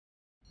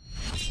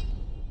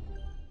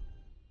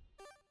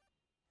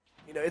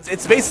You know,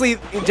 it's basically,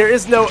 there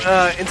is no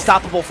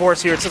unstoppable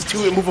force here. It's just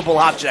two immovable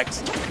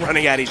objects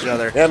running at each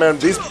other. Yeah, man,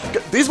 these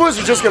boys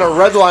are just going to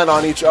redline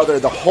on each other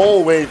the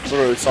whole way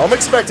through. So I'm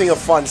expecting a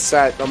fun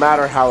set, no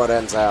matter how it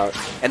ends out.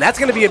 And that's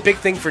going to be a big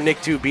thing for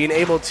Nick, too, being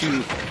able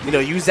to, you know,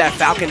 use that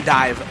Falcon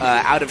dive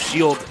out of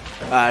shield.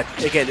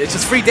 Again, it's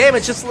just free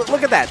damage. Just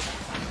look at that.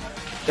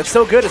 That's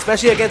so good,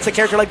 especially against a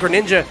character like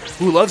Greninja,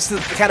 who loves to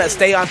kind of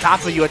stay on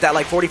top of you at that,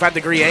 like,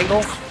 45-degree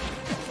angle.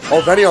 Oh,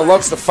 Venia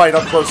loves to fight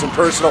up close and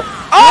personal.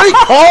 Great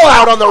call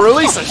out on the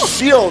release of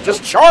shield.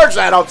 Just charge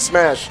that up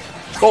smash.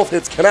 Both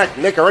hits connect.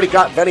 Nick already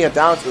got Venia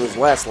down to his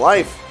last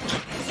life,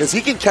 because he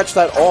can catch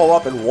that all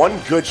up in one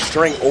good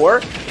string, or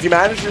if he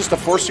manages to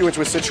force you into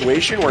a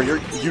situation where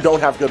you don't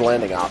have good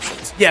landing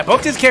options. Yeah,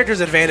 both his characters'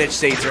 advantage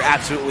states are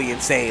absolutely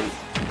insane.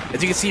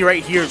 As you can see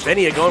right here,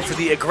 Venia going for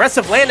the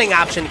aggressive landing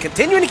option,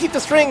 continuing to keep the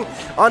string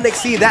on Nick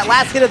C. That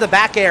last hit of the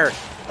back air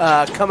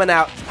coming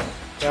out.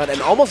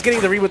 And almost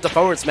getting the read with the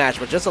forward smash,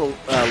 but just a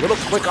little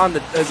quick on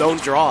his own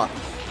draw.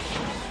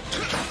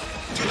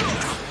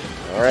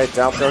 All right,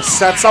 down throw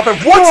sets up, and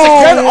once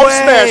again, up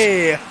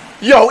smash.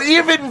 Yo,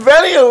 even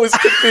Venia was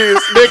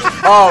confused. Nick,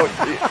 oh,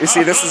 you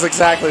see, this is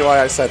exactly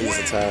why I said he's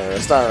a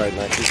terrorist. All right,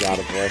 Nick, you got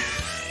him, boy.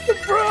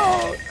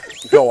 Bro.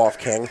 Go off,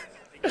 King.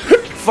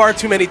 Far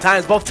too many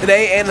times, both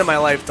today and in my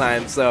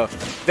lifetime. So,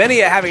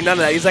 Venia having none of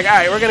that, he's like, all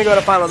right, we're going to go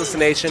to Final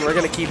Destination. We're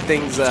going to keep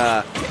things...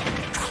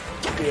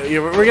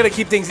 we're gonna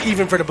keep things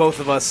even for the both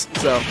of us.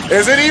 So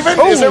is it even?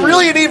 Oh. Is it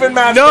really an even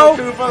match?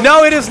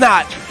 No, it is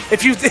not.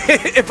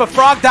 If a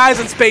frog dies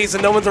in space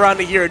and no one's around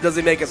to hear it, does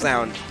it make a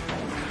sound?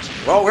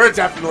 Well, we're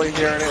definitely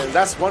hearing it.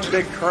 That's one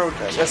big crone.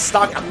 The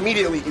stock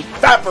immediately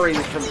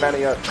evaporated from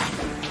Venia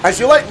as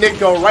you let Nick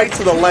go right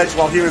to the ledge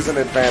while he was in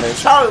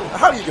advantage. How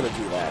are you gonna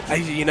do that?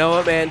 You know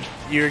what, man?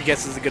 Your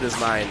guess is as good as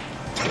mine.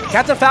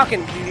 Captain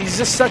Falcon,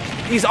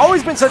 he's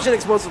always been such an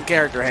explosive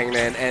character,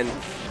 Hangman, and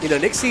you know,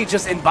 Nick C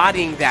just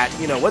embodying that.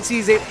 You know, once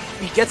he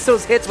gets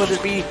those hits, whether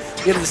it be,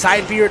 you know, the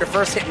side B or the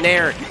first hit in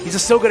air, he's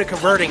just so good at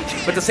converting.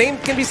 But the same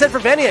can be said for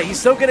Venia. He's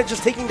so good at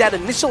just taking that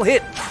initial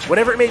hit,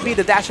 whatever it may be,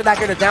 the dash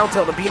attack or the down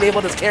tilt, and being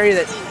able to carry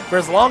that for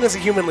as long as he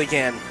humanly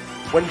can.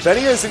 When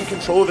Venia is in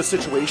control of a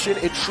situation,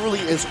 it truly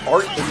is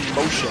art in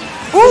motion.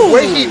 Ooh. The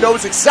way he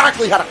knows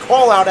exactly how to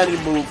call out any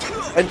move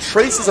and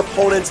trace his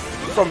opponents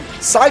from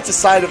side to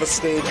side of a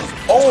stage is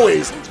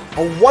always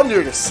a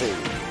wonder to see.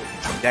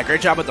 Yeah,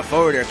 great job with the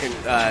forward there,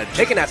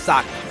 taking that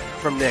stock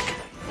from Nick.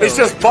 It's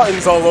just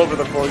buttons all over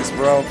the place,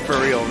 bro. For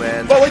real,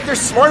 man. But like, they're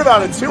smart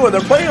about it too, and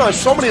they're playing on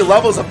so many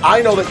levels of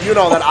I know that you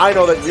know that I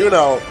know that you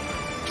know.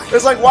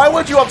 It's like, why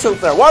would you up tilt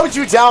there? Why would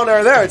you down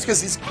air there? It's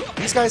because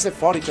these guys have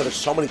fought each other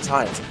so many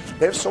times.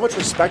 They have so much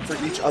respect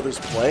for each other's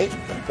play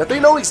that they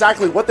know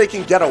exactly what they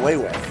can get away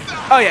with.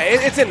 Oh yeah,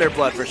 it's in their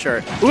blood for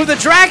sure. Ooh, the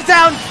drag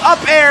down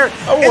up air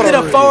into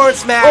the forward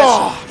smash.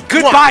 Oh,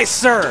 goodbye,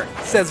 sir,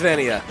 says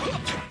Venia.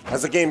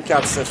 As the game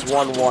count sits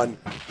 1-1.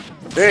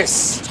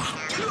 This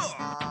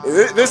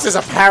is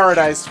a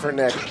paradise for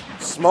Nick.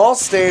 Small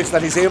stage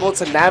that he's able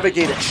to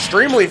navigate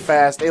extremely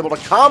fast, able to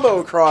combo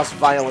across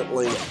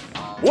violently.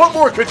 What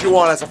more could you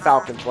want as a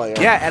Falcon player?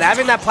 Yeah, and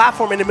having that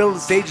platform in the middle of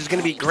the stage is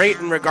going to be great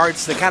in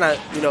regards to kind of,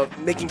 you know,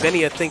 making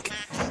Venia think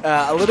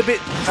a little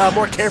bit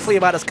more carefully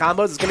about his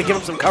combos. It's going to give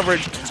him some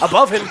coverage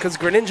above him because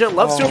Greninja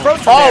loves to approach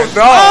from there.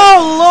 No!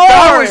 Oh, Lord!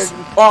 That was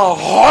a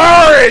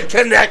horrid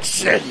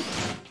connection!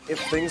 If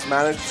things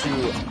manage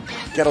to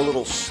get a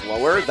little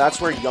slower,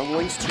 that's where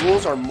Youngling's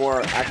tools are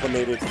more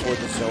acclimated for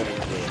the zoning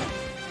game.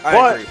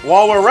 But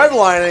while we're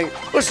redlining,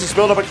 let's just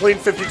build up a clean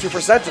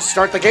 52% to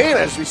start the game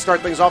as we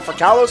start things off for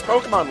Kalo's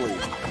Pokemon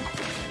League.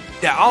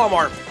 Yeah,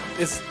 Olimar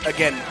is,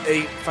 again,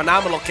 a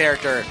phenomenal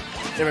character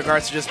in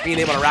regards to just being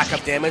able to rack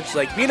up damage.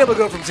 Like, being able to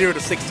go from 0 to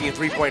 60 in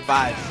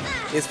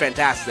 3.5 is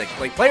fantastic.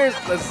 Like, players,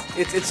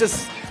 it's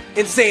just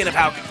insane of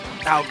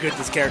how good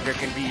this character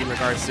can be in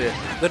regards to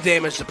the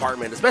damage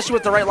department, especially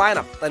with the right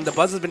lineup. And the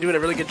Buzz has been doing a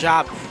really good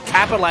job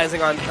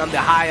capitalizing on the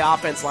high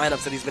offense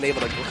lineups that he's been able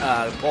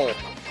to pull.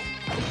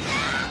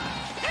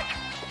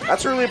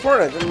 That's really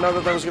important. I didn't know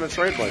that I was going to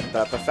trade like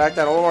that. The fact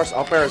that Olimar's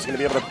up air is going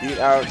to be able to beat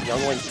out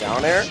Youngling's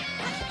down air,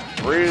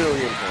 really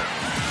important.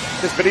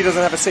 Because Biddy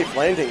doesn't have a safe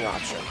landing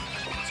option.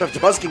 So if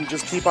Buzz can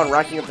just keep on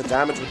racking up the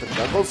damage with the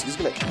juggles, he's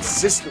going to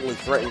consistently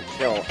threaten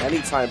kill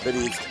anytime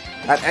Biddy's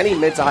at any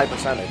mid to high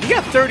percentage. He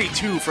got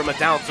 32 from a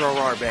down throw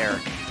R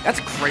bear. That's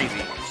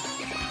crazy.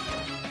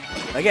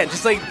 Again,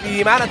 just like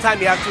the amount of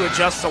time you have to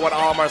adjust to what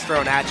Olimar's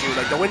throwing at you.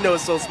 Like, the window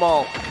is so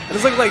small. And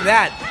it's like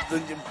that.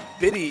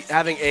 Biddy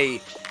having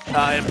a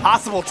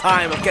impossible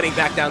time of getting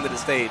back down to the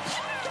stage.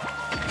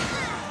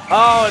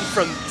 Oh, and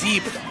from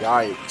deep.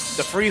 Yikes.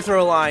 The free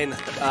throw line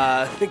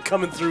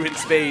coming through in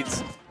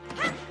spades.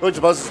 Really,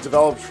 Buzz has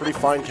developed pretty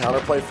fine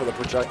counterplay for the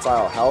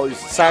projectile hell. He's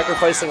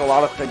sacrificing a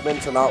lot of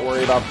pigment to not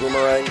worry about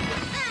Boomerang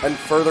and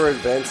further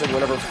advancing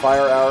whenever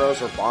fire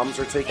arrows or bombs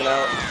are taken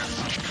out.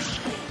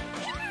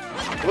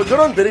 Well, good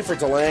on Biddy for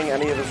delaying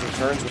any of his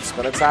returns with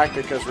spin attack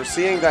because we're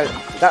seeing that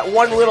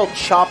one little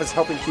chop is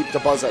helping keep the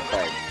Buzz at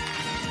bay.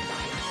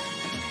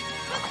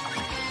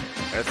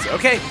 That's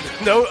okay.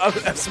 No up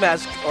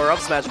smash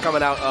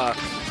coming out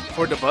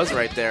for the Buzz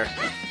right there.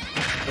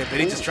 And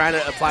Biddy just trying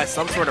to apply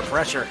some sort of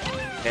pressure.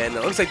 And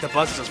it looks like the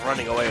Buzz is just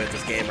running away with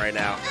this game right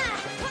now.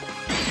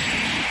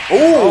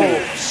 Ooh.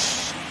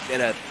 Oh,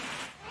 and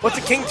what's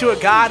a king to a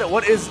god?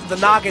 What is the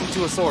noggin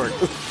to a sword?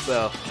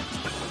 So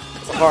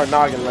it's a hard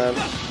noggin, man.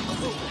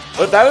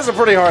 But that is a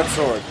pretty hard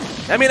sword.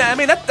 I mean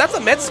that's a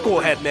med school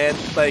head, man.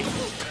 Like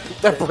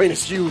that brain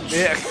is huge.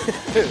 Yeah.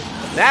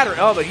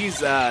 But he's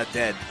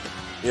dead.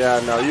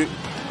 Yeah, no, you.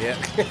 Yeah.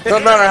 No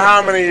matter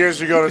how many years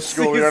you go to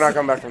school, you're not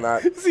coming back from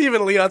that. See,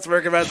 even Leon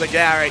Smirkerman's like,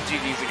 yeah, all right,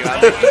 GG's a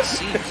god.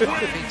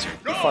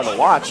 Fun to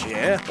watch.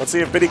 Yeah. Let's see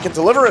if Biddy can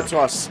deliver it to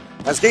us.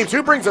 As Game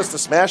 2 brings us to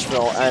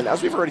Smashville, and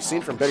as we've already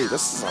seen from Biddy,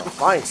 this is a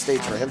fine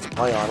stage for him to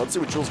play on. Let's see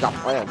what Jules got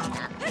planned.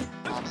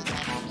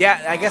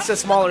 Yeah, I guess a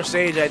smaller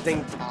stage, I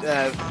think,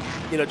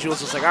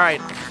 Jules was like, all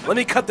right, let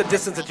me cut the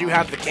distance that you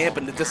have to camp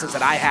and the distance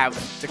that I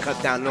have to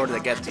cut down in order to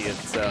get to you.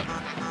 So,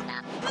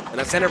 and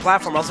the center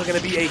platform also going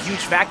to be a huge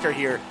factor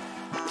here,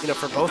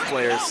 for both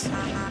players.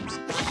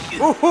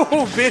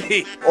 Ooh,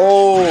 Biddy.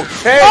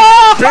 Okay,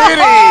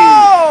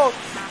 Biddy.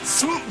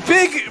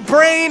 Big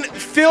brain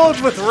filled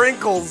with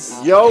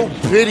wrinkles. Yo,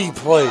 Biddy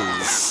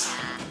plays.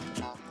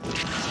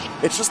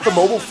 It's just the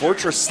Mobile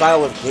Fortress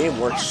style of game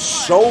works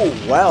so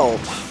well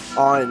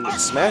on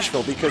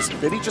Smashville because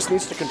Biddy just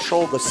needs to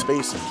control the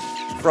space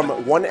from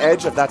one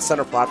edge of that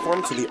center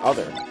platform to the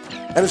other.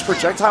 And his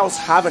projectiles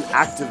have an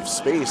active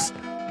space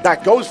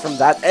that goes from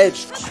that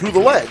edge to the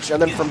ledge. And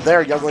then from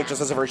there, Young Link just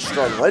has a very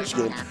strong ledge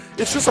game.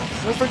 It's just a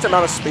perfect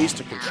amount of space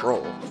to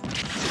control.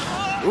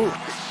 Ooh.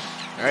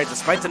 All right,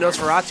 despite the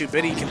Nosferatu,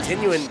 Biddy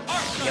continuing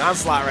the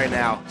onslaught right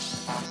now.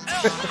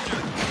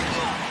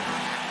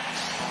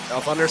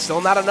 Elf Thunder still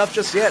not enough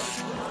just yet.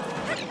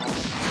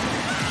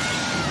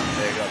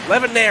 There you go.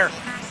 11 there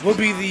will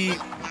be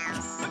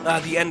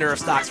the ender of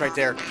stocks right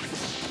there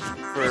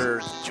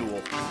for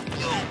Jewel.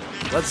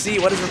 Let's see,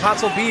 what his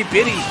response will be.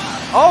 Biddy,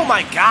 oh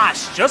my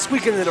gosh, just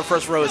squeaking into the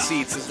first row of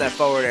seats is that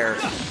forward air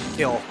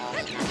kill.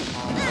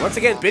 Once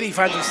again, Biddy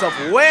finds himself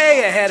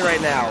way ahead right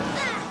now.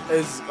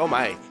 Oh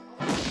my.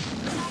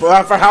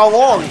 But for how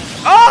long?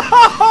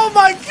 Oh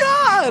my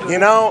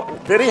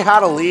god! Biddy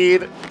had a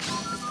lead.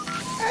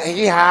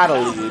 He had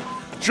a lead.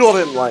 Jewel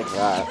didn't like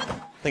that.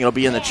 I think it'll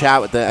be in the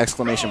chat with the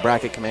exclamation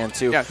bracket command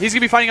too. Yeah, he's going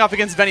to be fighting off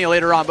against Venia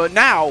later on, but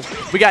now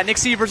we got Nick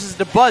C versus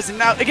the Buzz. And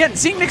now, again,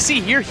 seeing Nick C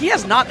here, he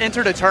has not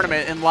entered a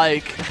tournament in,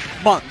 like,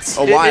 months.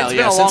 A while, it's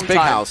been a since long Big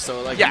time. House.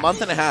 So, like, a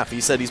month and a half,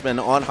 he said he's been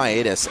on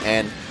hiatus.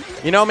 And,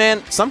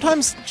 man,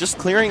 sometimes just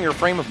clearing your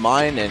frame of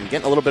mind and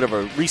getting a little bit of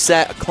a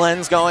reset, a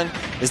cleanse going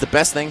is the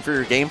best thing for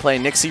your gameplay.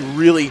 Nick C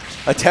really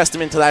a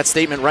testament to that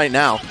statement right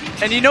now.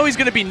 And he's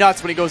going to be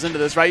nuts when he goes into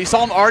this, right? You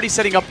saw him already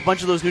setting up a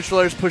bunch of those neutral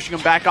airs, pushing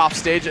him back off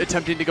stage,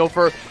 attempting to go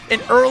for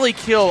an early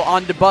kill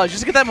on DeBuzz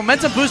just to get that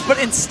momentum boost, but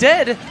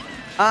instead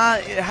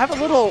have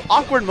a little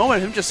awkward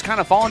moment of him just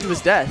kind of falling to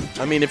his death.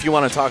 I mean, if you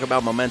want to talk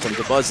about momentum,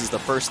 DeBuzz is the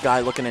first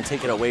guy looking to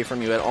take it away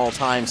from you at all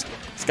times.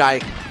 This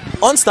guy,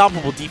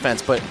 unstoppable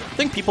defense, but I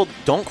think people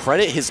don't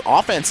credit his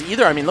offense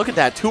either. I mean, look at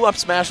that. 2 up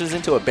smashes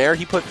into a bear.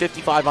 He put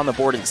 55 on the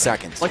board in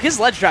seconds. Like,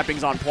 his ledge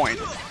trapping's on point.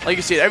 Like,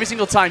 you see it every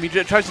single time. He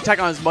tries to tack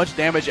on as much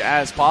damage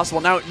as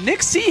possible. Now,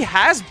 Nick C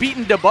has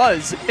beaten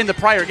DeBuzz in the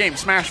prior game,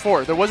 Smash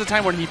 4. There was a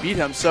time when he beat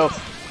him, so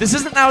this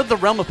isn't out of the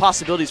realm of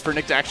possibilities for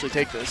Nick to actually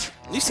take this.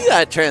 You see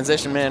that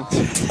transition, man?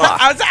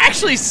 I was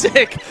actually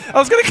sick. I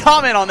was going to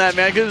comment on that,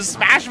 man, because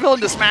Smashville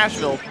into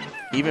Smashville.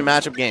 Even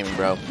matchup gaming,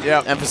 bro.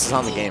 Yeah. Emphasis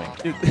on the gaming.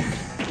 Dude,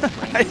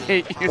 I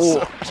hate you so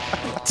much.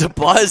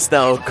 DeBuzz,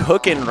 though,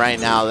 cooking right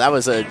now. That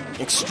was an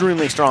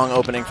extremely strong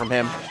opening from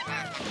him.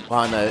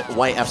 Wow, and the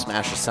white F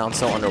smash just sounds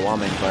so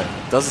underwhelming, but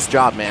does his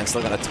job, man.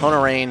 Still got a ton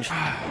of range.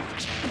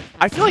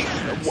 I feel like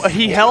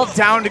he held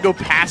down to go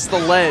past the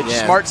ledge.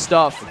 Yeah. Smart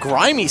stuff.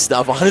 Grimy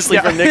stuff, honestly,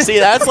 from Nixie.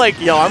 That's like,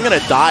 I'm going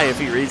to die if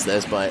he reads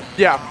this, but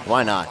yeah,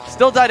 why not?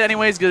 Still died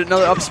anyways. Get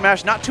another up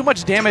smash. Not too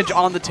much damage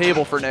on the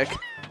table for Nick.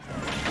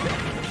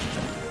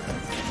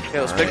 Okay,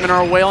 those Pikmin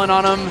are wailing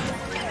on him.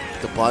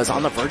 DeBuzz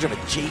on the verge of a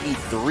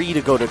JV3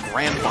 to go to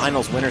Grand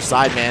Finals winner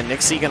side, man.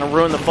 Nixie going to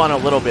ruin the fun a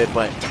little bit,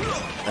 but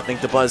I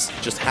think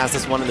DeBuzz just has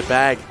this one in the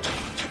bag.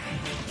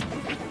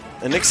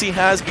 And Nixie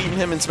has beaten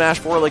him in Smash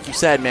 4, like you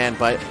said, man,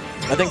 but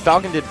I think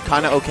Falcon did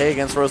kind of okay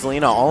against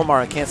Rosalina. Olimar,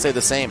 I can't say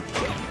the same.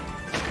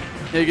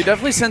 Yeah, you can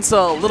definitely sense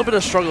a little bit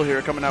of struggle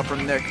here coming out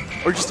from Nick,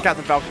 or just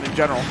Captain Falcon in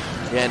general.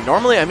 Yeah,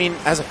 normally, I mean,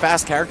 as a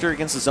fast character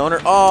against a zoner,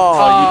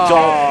 you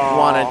don't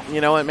want to,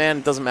 you know what, man,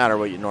 it doesn't matter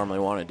what you normally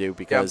want to do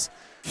because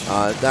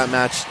that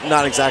match,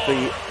 not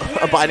exactly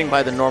abiding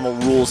by the normal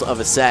rules of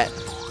a set.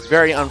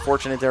 Very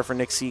unfortunate there for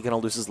Nick C. Going to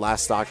lose his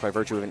last stock by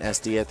virtue of an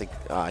SD. I think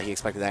he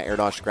expected that air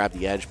dodge to grab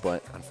the edge,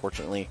 but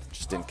unfortunately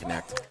just didn't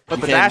connect.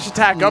 But the dash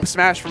attack up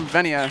smash from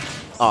Venia.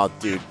 Oh,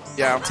 dude.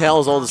 Yeah. Tale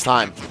as old as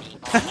time.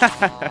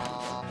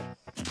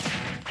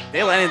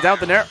 They landed down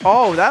the nair.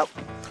 Oh, that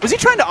was he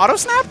trying to auto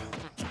snap?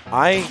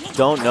 I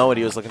don't know what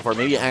he was looking for.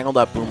 Maybe he angled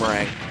that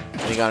boomerang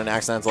and he got an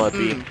accidental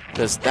FB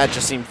because that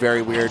just seemed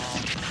very weird.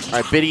 All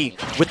right, Biddy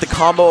with the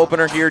combo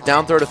opener here.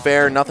 Down throw to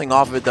fair. Nothing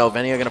off of it, though.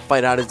 Venia going to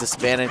fight out his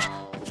disadvantage.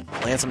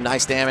 Land some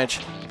nice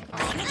damage.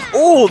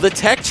 Oh, the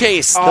tech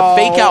chase. The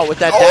fake out with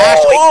that dash.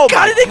 Oh, he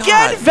got it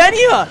again.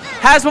 Venia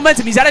has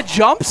momentum. He's out of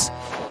jumps.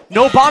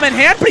 No bomb in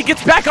hand, but he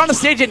gets back on the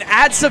stage and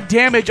adds some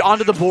damage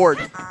onto the board.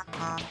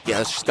 Yeah,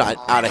 this just got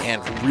out of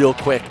hand real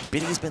quick.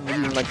 Biddy's been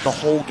leading like the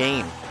whole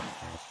game.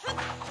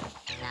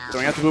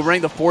 Throwing out the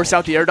boomerang, the force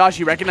out the air dodge.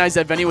 He recognized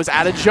that Venia was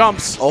out of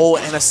jumps. Oh,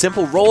 and a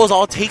simple roll is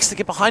all it takes to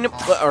get behind him,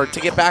 or to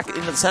get back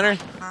into the center.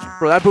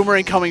 Bro, that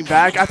boomerang coming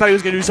back. I thought he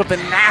was going to do something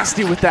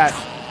nasty with that.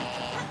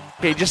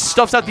 Okay, he just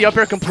stuffs out the up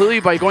air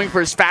completely by going for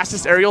his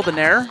fastest aerial to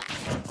nair.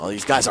 Oh,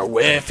 these guys are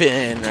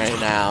whiffing right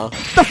now.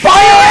 The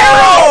fire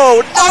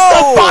arrow!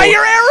 No! The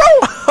fire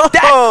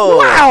arrow?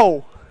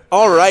 Wow!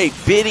 All right,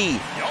 Biddy.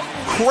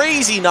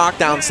 Crazy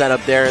knockdown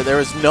setup there. There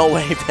was no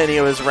way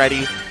Venia was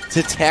ready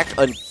to tech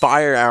a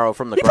fire arrow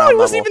from the ground probably level.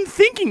 wasn't even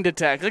thinking to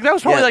tech. Like, that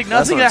was probably like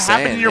nothing that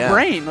happened in your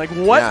brain. Like,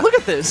 what? Yeah. Look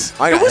at this.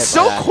 It was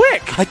so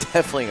quick. I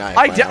definitely got hit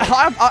by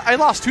that. I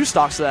lost 2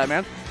 stocks to that,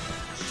 man.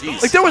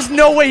 Jeez. Like, there was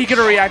no way he could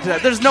have reacted to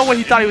that. There's no way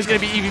he thought he was going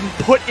to be even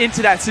put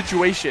into that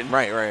situation.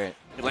 Right.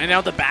 He landed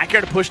out the back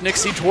air to push Nick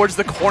C towards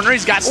the corner.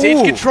 He's got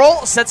stage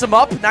control, sets him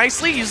up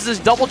nicely, uses his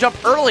double jump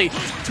early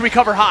to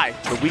recover high.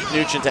 The weak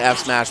nooch into F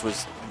smash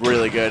was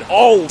really good.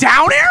 Oh,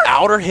 down air?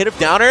 Outer hit of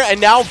down air,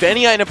 and now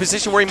Venia in a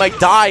position where he might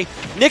die.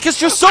 Nick is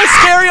just so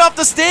scary off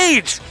the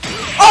stage.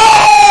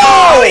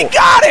 Oh, he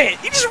got it!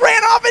 He just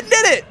ran off and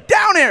did it.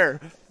 Down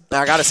air.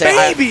 Now, I gotta say,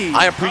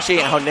 I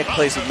appreciate how Nick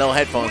plays with no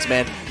headphones,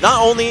 man.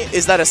 Not only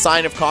is that a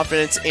sign of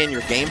confidence in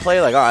your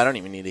gameplay, like, oh, I don't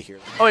even need to hear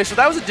that. Okay, so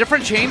that was a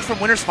different change from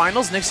Winners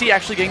Finals. Nixie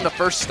actually getting the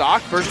first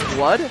stock versus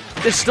Blood.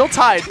 They're still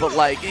tied, but,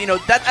 like, you know,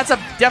 that's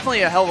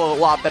definitely a hell of a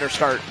lot better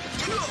start.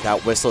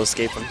 That whistle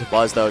escape from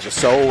Buzz, though, just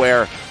so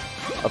aware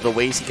of the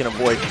ways he can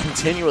avoid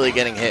continually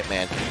getting hit,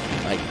 man.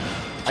 Like,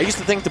 I used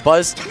to think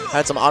Buzz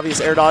had some obvious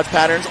air dodge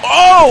patterns.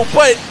 Oh,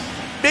 but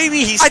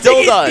maybe he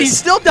still does. He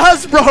still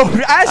does, bro.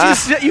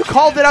 As you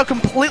called it out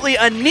completely,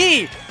 a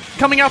knee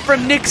coming out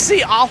from Nick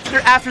C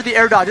after the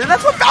air dodge. And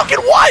that's what Falcon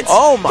wants.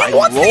 Oh, my he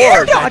wants Lord. The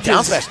air dodges.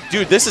 Down smash.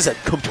 Dude, this is a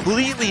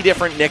completely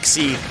different Nick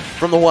C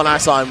from the one I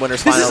saw in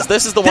Winners Finals.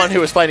 This is the one who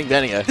was fighting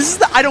Venia. This is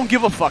the I don't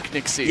give a fuck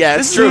Nick C. Yeah,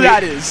 this is true. Who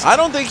that is. I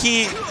don't think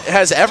he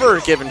has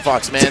ever given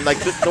fucks, man. Like,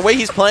 the way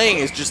he's playing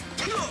is just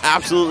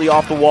absolutely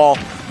off the wall.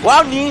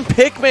 Wow, Neen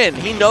Pikmin.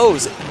 He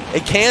knows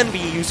it can be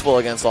useful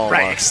against all of us.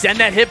 Right, extend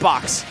that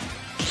hitbox.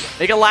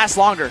 Make it last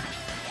longer.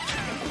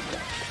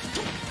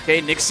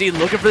 Okay, Nick C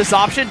looking for this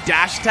option.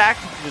 Dash attack.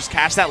 Just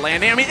catch that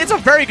landing. I mean, it's a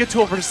very good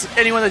tool for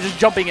anyone that's just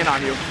jumping in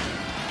on you.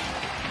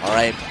 All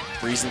right,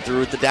 breezing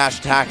through with the dash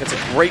attack. It's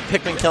a great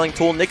Pikmin killing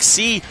tool. Nick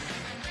C,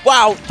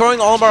 wow, throwing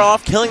Olimar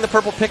off, killing the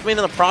purple Pikmin in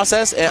the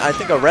process, and I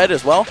think a red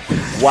as well.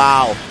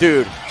 Wow,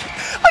 dude.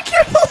 I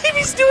can't believe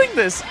he's doing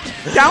this.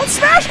 Down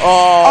smash?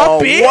 Oh,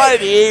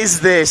 what is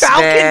this,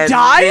 Falcon man?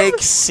 dive?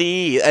 Nick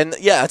C. And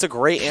yeah, that's a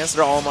great answer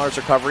to Olimar's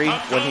recovery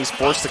when he's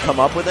forced to come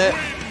up with it.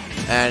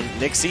 And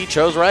Nick C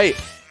chose right.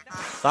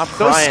 Stop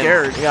crying. So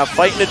scared. We got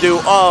fighting to do.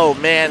 Oh,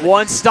 man.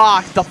 One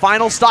stock. The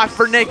final stock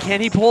for Nick.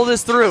 Can he pull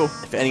this through?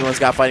 If anyone's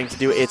got fighting to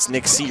do, it's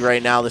Nick C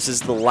right now. This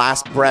is the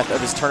last breath of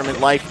his tournament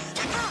life.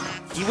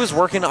 He was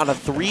working on a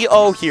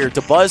 3-0 here.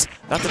 Buzz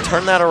got to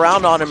turn that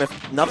around on him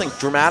if nothing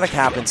dramatic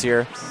happens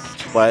here.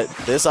 But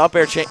this up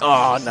air chain,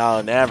 oh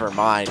no, never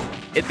mind.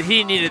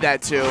 He needed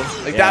that too.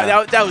 Like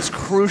that was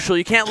crucial.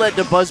 You can't let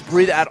Buzz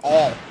breathe at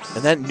all.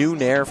 And that new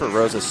nair for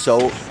Rose is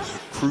so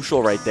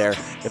crucial right there.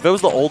 If it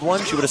was the old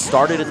one, she would have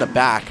started in the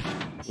back,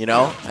 you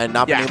know, and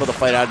not been able to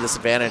fight out of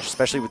disadvantage,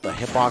 especially with the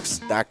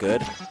hitbox that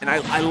good. And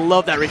I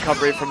love that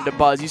recovery from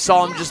Buzz. You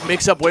saw him just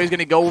mix up where he's going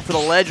to go for the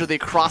ledge or they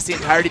cross the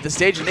entirety of the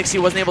stage, and Nixie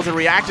wasn't able to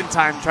react in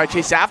time to try to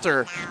chase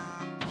after her.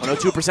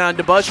 102%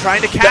 on Buzz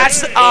trying to catch.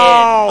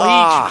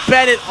 He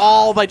bet it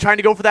all by trying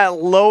to go for that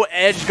low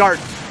edge guard.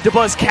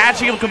 Buzz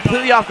catching him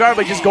completely off guard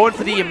by just going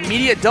for the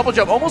immediate double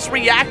jump, almost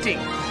reacting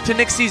to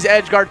Nixie's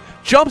edge guard.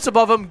 Jumps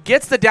above him,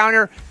 gets the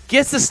downer,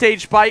 gets the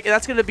stage spike, and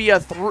that's going to be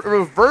a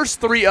reverse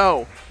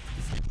 3-0